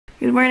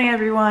Good morning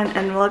everyone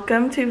and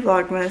welcome to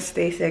Vlogmas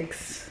Day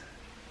 6.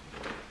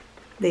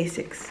 Day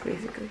 6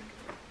 basically.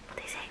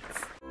 Day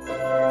 6.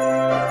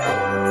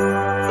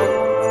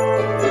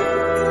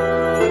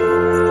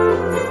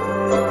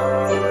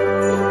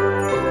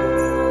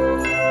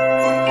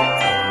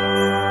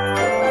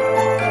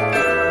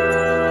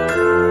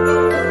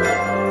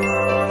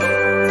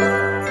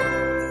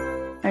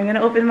 I'm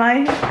gonna open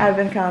my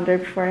advent calendar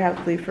before I have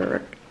to leave for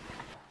work.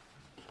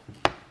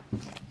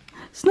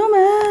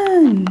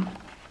 Snowman!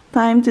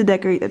 Time to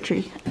decorate the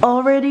tree.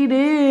 Already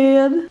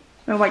did!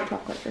 My white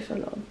chocolate is so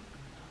low.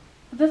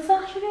 That's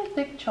actually a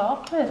thick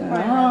chocolate for an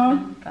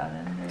advent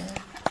calendar.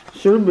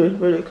 Should be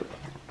really cool.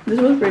 This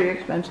was pretty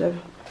expensive.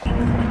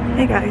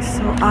 Hey guys,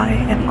 so I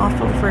am off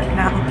of work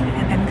now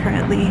and I'm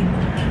currently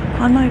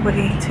on my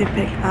way to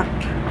pick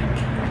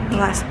up the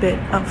last bit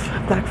of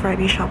Black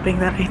Friday shopping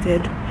that I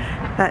did.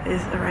 That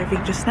is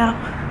arriving just now.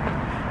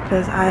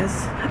 Because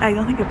as I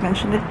don't think I've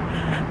mentioned it,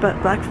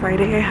 but Black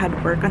Friday I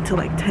had work until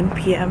like 10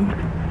 p.m.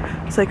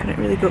 so I couldn't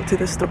really go to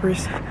the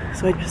stores,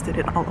 so I just did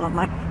it all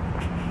online.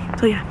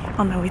 So yeah,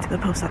 on my way to the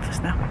post office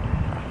now.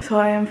 So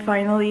I am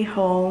finally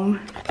home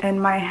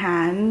and my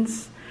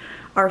hands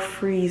are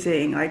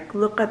freezing. Like,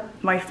 look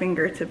at my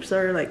fingertips,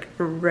 they're like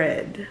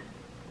red.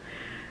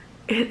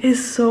 It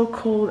is so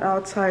cold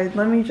outside.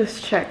 Let me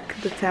just check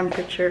the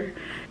temperature.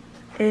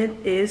 It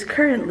is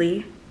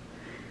currently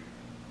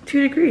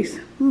 2 degrees.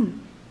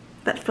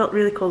 That felt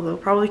really cold though,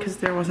 probably because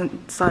there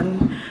wasn't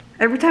sun.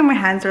 Every time my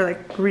hands are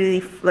like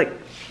really like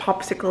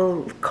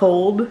popsicle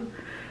cold,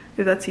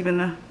 if that's even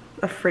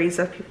a phrase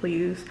that people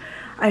use,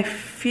 I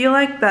feel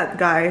like that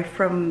guy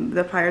from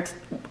the Pirates,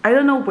 I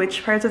don't know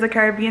which Pirates of the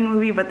Caribbean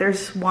movie, but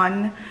there's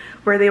one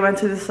where they went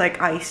to this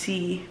like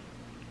icy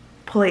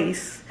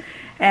place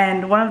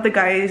and one of the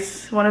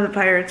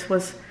pirates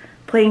was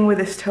playing with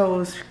his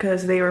toes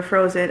because they were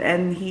frozen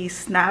and he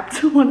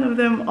snapped one of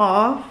them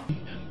off.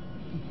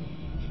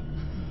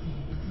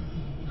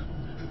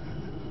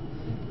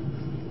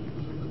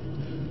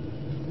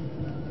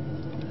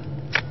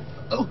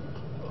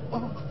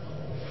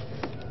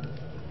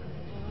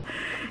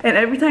 And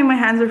every time my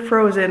hands are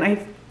frozen,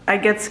 I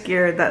get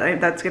scared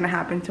that that's gonna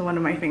happen to one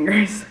of my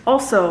fingers.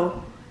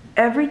 Also,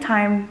 every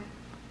time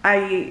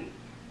I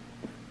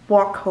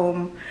walk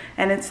home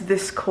and it's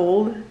this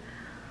cold,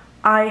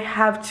 I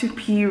have to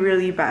pee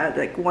really bad,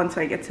 like once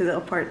I get to the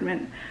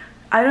apartment.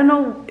 I don't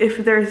know if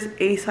there's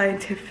a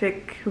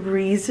scientific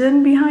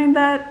reason behind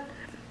that.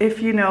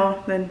 If you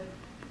know, then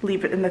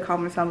leave it in the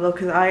comments down below,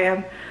 because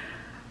I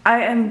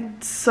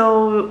am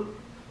so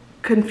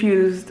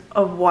confused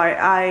of why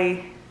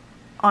I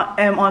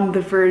am on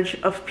the verge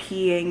of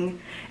peeing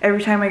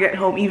every time I get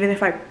home, even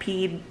if I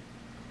peed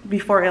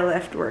before I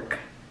left work.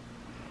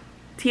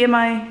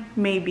 TMI,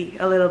 maybe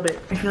a little bit.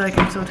 I feel like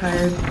I'm so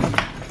tired.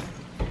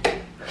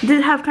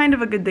 Did have kind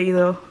of a good day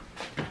though.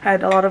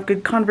 Had a lot of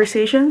good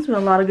conversations with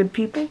a lot of good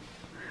people.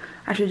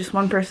 Actually just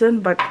one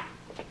person, but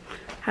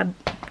it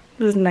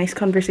was a nice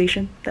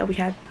conversation that we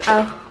had.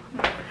 I'll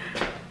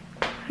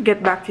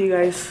get back to you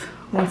guys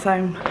once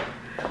I'm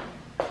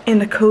in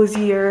a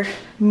cozier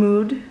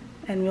mood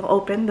and we'll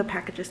open the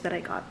packages that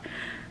I got.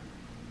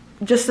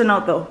 Just a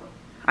note though,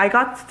 I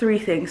got 3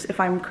 things if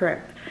I'm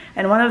correct,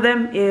 and one of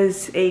them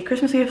is a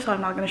Christmas gift, so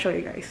I'm not gonna show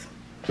you guys.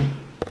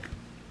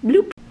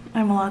 Bloop.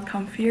 I'm a lot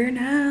comfier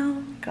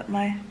now. Got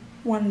my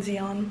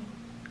onesie on,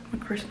 my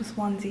Christmas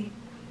onesie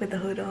with the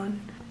hood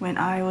on. When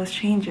I was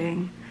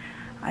changing,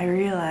 I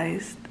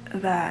realized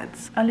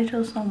that a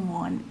little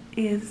someone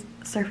is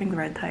surfing the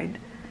red tide,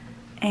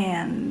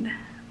 and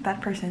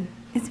that person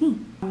is me.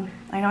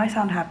 I know I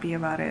sound happy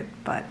about it,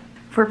 but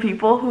for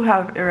people who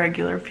have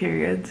irregular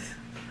periods,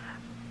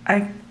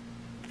 I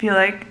feel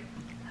like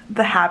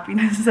the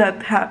happiness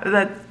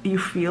that you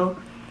feel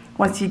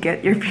once you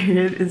get your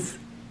period is...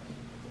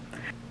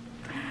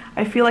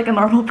 I feel like a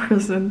normal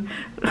person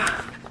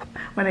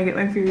when I get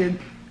my period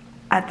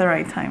at the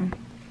right time.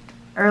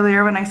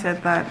 Earlier when I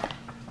said that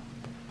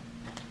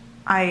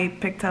I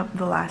picked up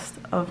the last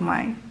of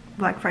my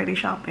Black Friday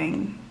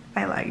shopping,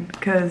 I lied,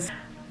 because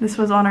this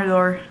was on our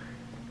door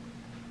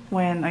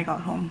when I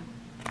got home.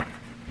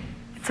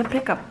 It's a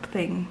pickup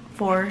thing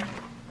for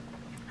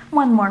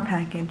one more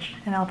package,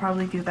 and I'll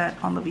probably do that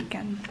on the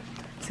weekend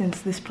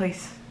since this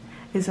place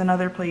is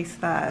another place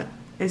that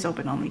is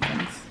open on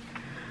weekends.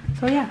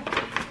 So yeah,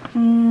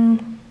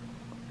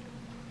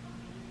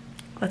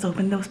 let's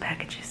open those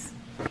packages.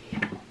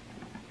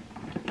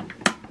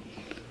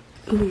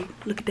 Ooh,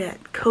 look at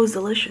that,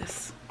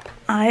 Coz-delicious.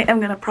 I am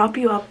gonna prop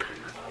you up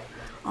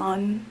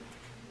on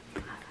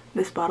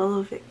this bottle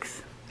of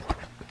Vicks.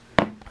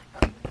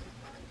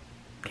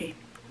 Okay,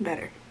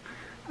 better.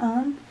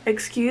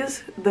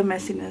 Excuse the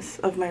messiness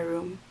of my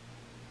room.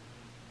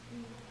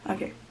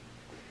 Okay,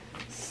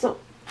 so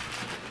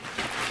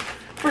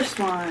first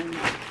one.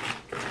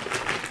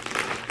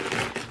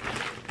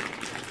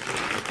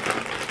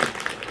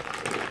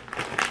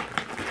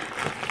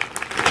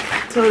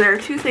 So there are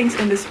 2 things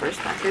in this first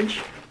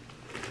package,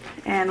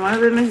 and one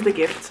of them is the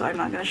gift, so I'm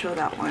not gonna show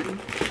that one.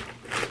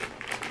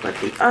 But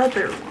the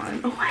other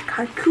one, oh, I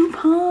got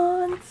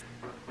coupons.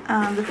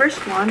 The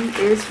first one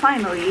is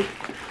finally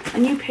a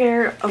new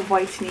pair of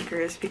white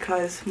sneakers,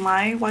 because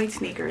my white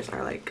sneakers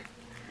are like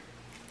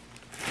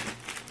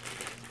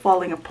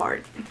falling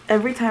apart.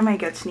 Every time I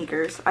get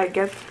sneakers, I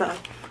get the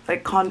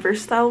like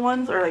Converse style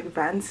ones or like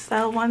Vans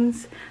style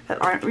ones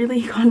that aren't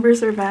really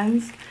Converse or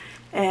Vans,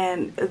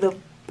 and the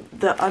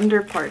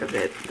under part of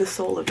it, the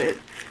sole of it,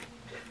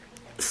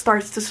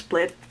 starts to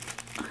split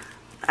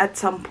at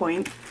some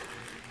point.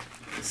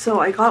 So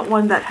I got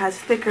one that has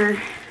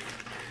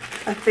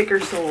a thicker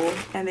sole,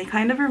 and they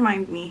kind of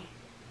remind me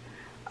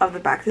of the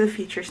Back to the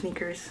Future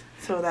sneakers,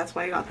 so that's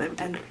why I got them.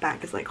 And the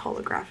back is like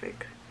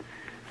holographic,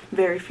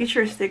 very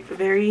futuristic,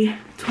 very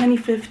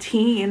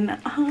 2015.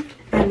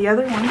 And the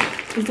other one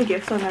is a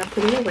gift, so I'm gonna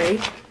put it away.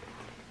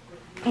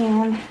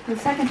 And the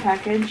second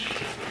package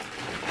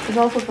is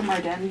also from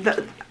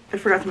Ardene. I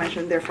forgot to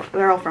mention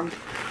they're all from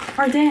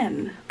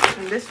Ardene.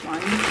 And this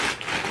one,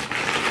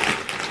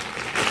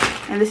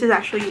 and this is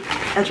actually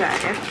a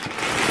jacket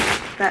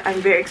that I'm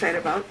very excited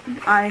about.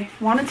 I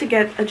wanted to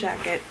get a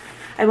jacket.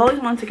 I've always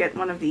wanted to get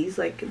one of these,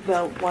 like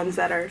the ones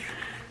that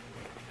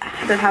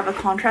have a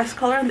contrast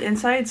color on the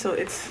inside, so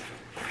it's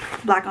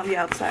black on the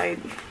outside,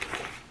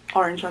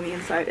 orange on the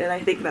inside, and I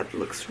think that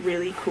looks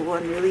really cool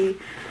and really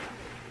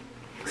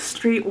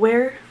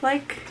streetwear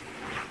like.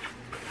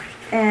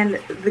 And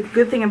the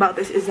good thing about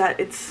this is that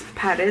it's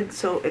padded,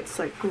 so it's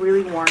like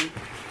really warm.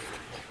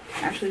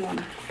 I actually want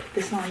to put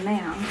this on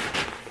now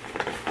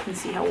and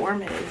see how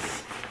warm it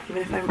is,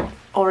 even if I'm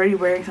already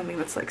wearing something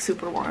that's like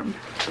super warm.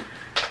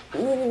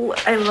 Ooh,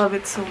 I love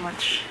it so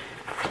much.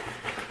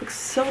 Looks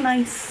so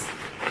nice.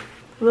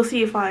 We'll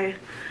see if I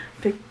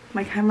pick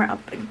my camera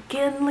up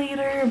again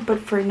later, but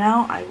for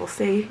now I will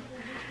say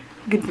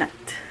good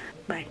night.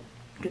 Bye.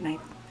 Good night,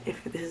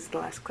 if this is the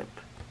last clip.